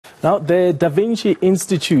Now, the Da Vinci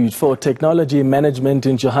Institute for Technology Management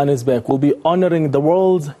in Johannesburg will be honoring the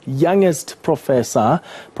world's youngest professor,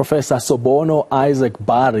 Professor Soborno Isaac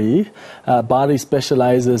Bari. Bari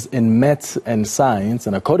specializes in maths and science,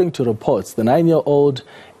 and according to reports, the 9-year-old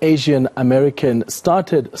Asian American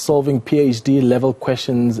started solving PhD level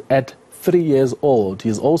questions at 3 years old.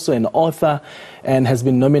 He's also an author and has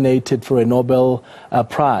been nominated for a Nobel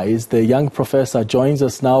Prize. The young professor joins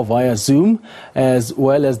us now via Zoom, as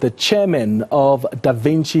well as the chairman of Da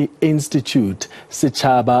Vinci Institute,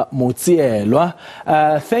 Sechaba Motsielwa.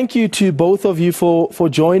 Thank you to both of you for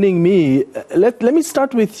joining me. Let me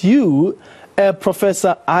start with you,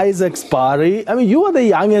 Professor Isaac Bari. I mean, you are the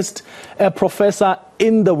youngest professor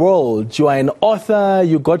in the world. You are an author.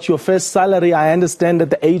 You got your first salary, I understand, at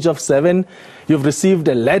the age of 7. You've received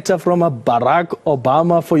a letter from Barack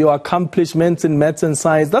Obama for your accomplishments in maths and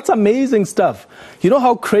science. That's amazing stuff. You know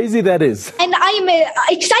how crazy that is? And I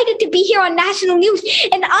am excited to be here on national news.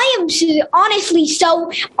 And I am honestly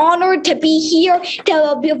so honored to be here,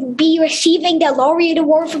 to be receiving the Laureate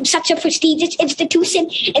Award from such a prestigious institution,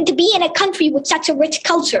 and to be in a country with such a rich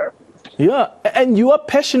culture. Yeah, and you are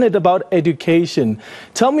passionate about education.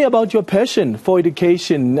 Tell me about your passion for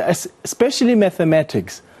education, especially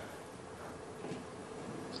mathematics.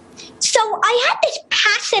 So I had this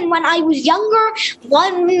passion when I was younger,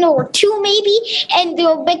 1 or 2 maybe, and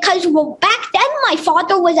because back then my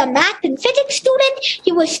father was a math and physics student.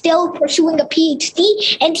 He was still pursuing a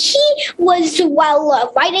PhD, and he was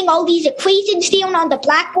writing all these equations down on the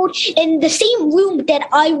blackboard in the same room that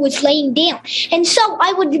I was laying down. And so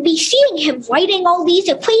I would be seeing him writing all these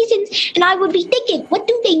equations, and I would be thinking, what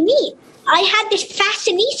do they mean? I had this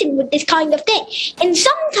fascination with this kind of thing. And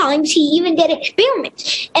sometimes he even did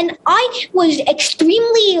experiments. And I was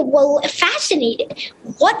extremely, fascinated.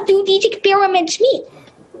 What do these experiments mean?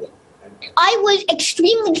 I was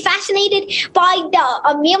extremely fascinated by the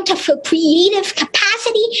amount of creative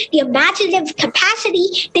capacity, the imaginative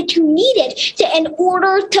capacity that you needed in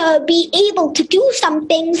order to be able to do some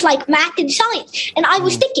things like math and science. And I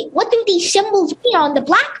was thinking, what do these symbols mean on the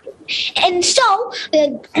blackboard? And so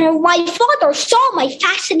my father saw my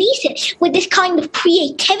fascination with this kind of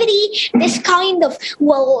creativity, this kind of,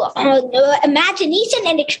 imagination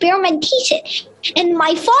and experimentation. And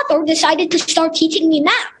my father decided to start teaching me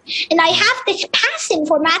math. And I have this passion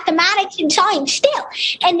for mathematics and science still.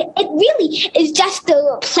 And it really is just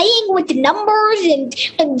playing with the numbers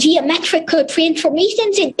and geometric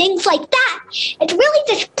transformations and things like that. It's really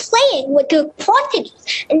just playing with the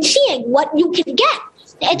quantities and seeing what you can get.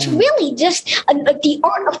 It's really just the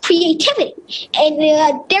art of creativity. And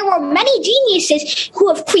there were many geniuses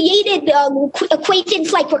who have created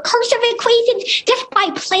equations like recursive equations just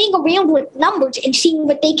by playing around with numbers and seeing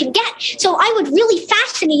what they can get. So I was really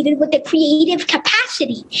fascinated with the creative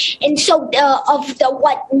capacity and so of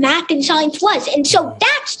what math and science was. And so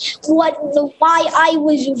that's why I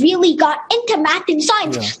was really got into math and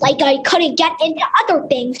science. Yeah. Like I couldn't get into other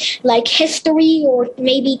things like history or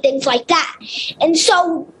maybe things like that. And so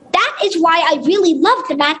that is why I really love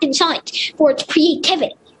the math and science, for its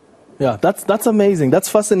creativity. Yeah, that's amazing. That's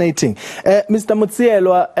fascinating. Mr.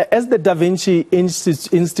 Motsielwa, as the Da Vinci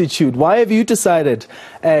Institute, why have you decided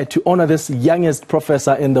to honor this youngest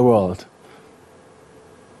professor in the world?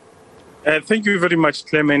 Thank you very much,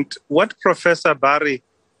 Clement. What Professor Bari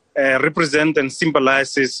represents and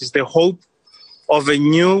symbolizes is the hope of a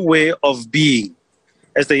new way of being.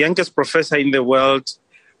 As the youngest professor in the world,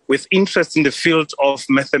 with interest in the field of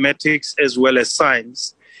mathematics as well as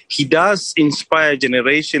science, he does inspire a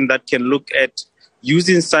generation that can look at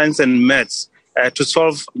using science and maths to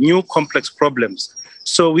solve new complex problems.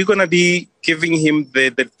 So we're going to be giving him the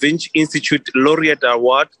Da Vinci Institute Laureate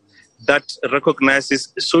Award that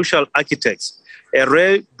recognizes social architects, a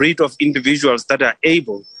rare breed of individuals that are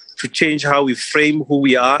able to change how we frame who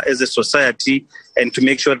we are as a society and to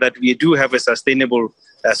make sure that we do have a sustainable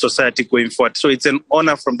society going forward. So it's an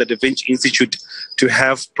honor from the Da Vinci Institute to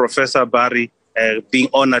have Professor Bari being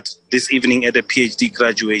honored this evening at the PhD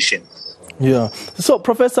graduation. Yeah. So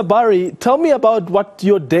Professor Bari, tell me about what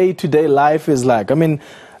your day-to-day life is like. I mean,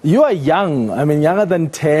 you are young. I mean, younger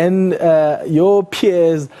than 10. Your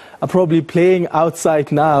peers are probably playing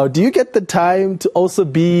outside now. Do you get the time to also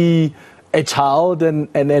be a child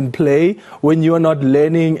and play when you are not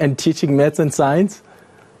learning and teaching maths and science?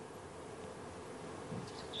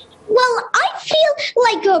 Well, I feel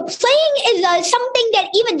like playing is something that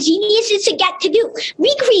even geniuses get to do.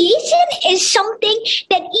 Recreation is something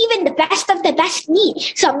that even the best of the best need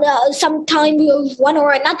sometime one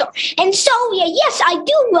or another. And so, yes, I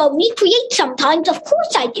do recreate sometimes. Of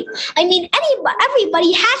course I do. I mean,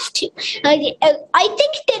 everybody has to. I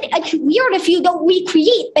think that it's weird if you don't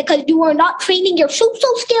recreate because you are not training your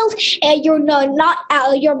social skills, and you're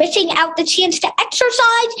missing out the chance to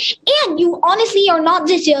exercise, and you honestly are not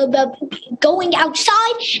just going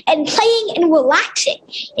outside and playing and relaxing.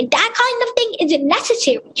 And that kind of thing isn't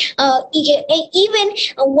necessary. Even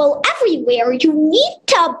everywhere you need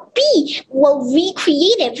to be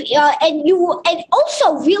recreative, and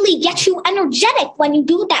also really gets you energetic when you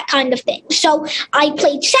do that kind of thing. So I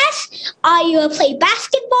played chess, I play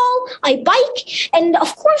basketball, I bike, and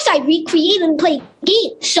of course I recreate and play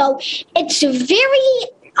games. So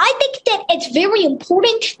I think that it's very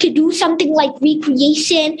important to do something like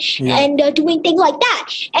recreation and doing things like that.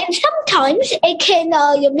 And sometimes it can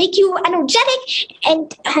make you energetic.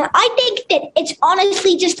 And I think that it's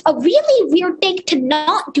honestly just a really weird thing to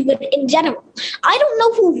not do it in general. I don't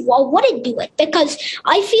know who wouldn't do it because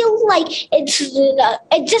I feel like it's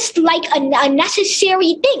just like a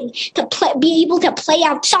necessary thing to be able to play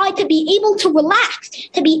outside, to be able to relax,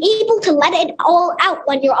 to be able to let it all out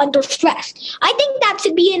when you're under stress. I think that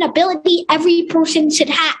should be an ability every person should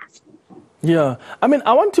have. Yeah. I mean,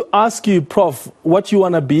 I want to ask you, Prof, what you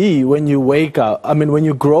want to be when you wake up, when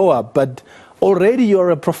you grow up, but already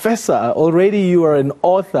you're a professor, already you are an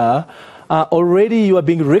author, already you are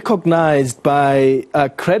being recognized by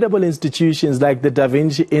credible institutions like the Da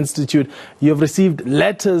Vinci Institute. You have received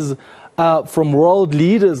letters from world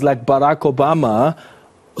leaders like Barack Obama.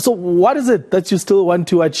 So what is it that you still want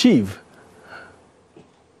to achieve?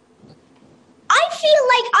 I feel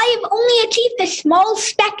like I have only achieved a small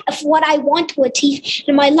speck of what I want to achieve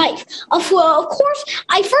in my life. Of course,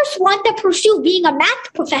 I first want to pursue being a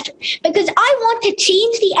math professor because I want to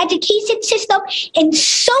change the education system and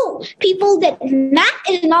show people that math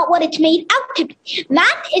is not what it's made out to be.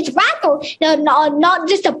 Math is rather not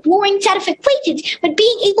just a boring set of equations, but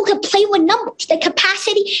being able to play with numbers, the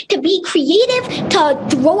capacity to be creative, to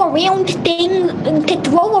throw around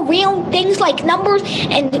things like numbers,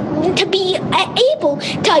 and to be able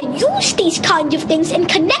to use these kinds of things and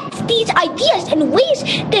connect these ideas in ways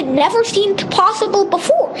that never seemed possible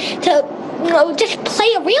before. To just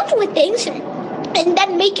play around with things and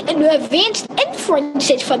then make advanced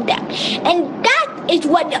inferences from them. And that is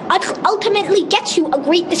what ultimately gets you a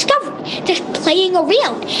great discovery. Just playing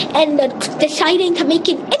around and deciding to make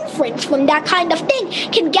an inference from that kind of thing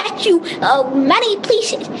can get you many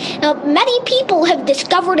places. Many people have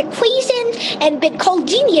discovered equations and been called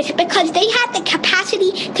genius because they had the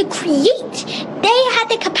capacity to create. They had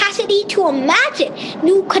the capacity to imagine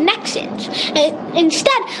new connections.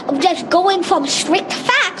 Instead of just going from strict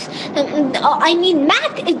facts,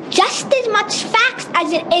 math is just as much facts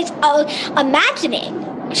as it is imagining.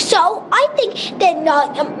 So I think that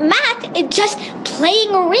math is just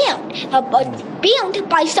playing around, bound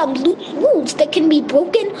by some loose rules that can be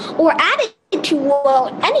broken or added to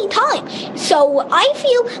any time. So I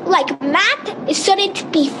feel like math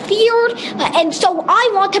shouldn't be feared, and so I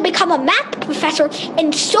want to become a math professor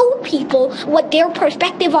and show people what their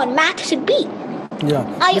perspective on math should be. Yeah.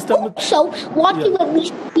 I also want to at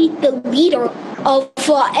least be the leader of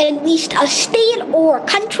at least a state or a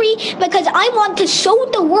country because I want to show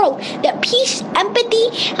the world that peace,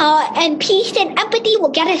 empathy, and empathy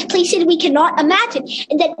will get us places we cannot imagine,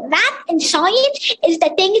 and that math and science is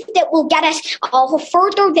the things that will get us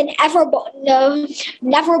further than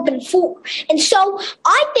never before. And so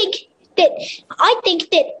I think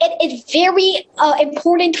that it is very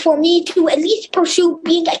important for me to at least pursue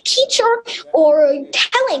being a teacher or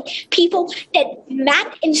telling people that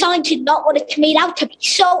math and science is not what it's made out to be.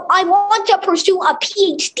 So I want to pursue a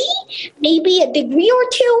PhD, maybe a degree or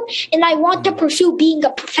two, and I want to pursue being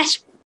a professor.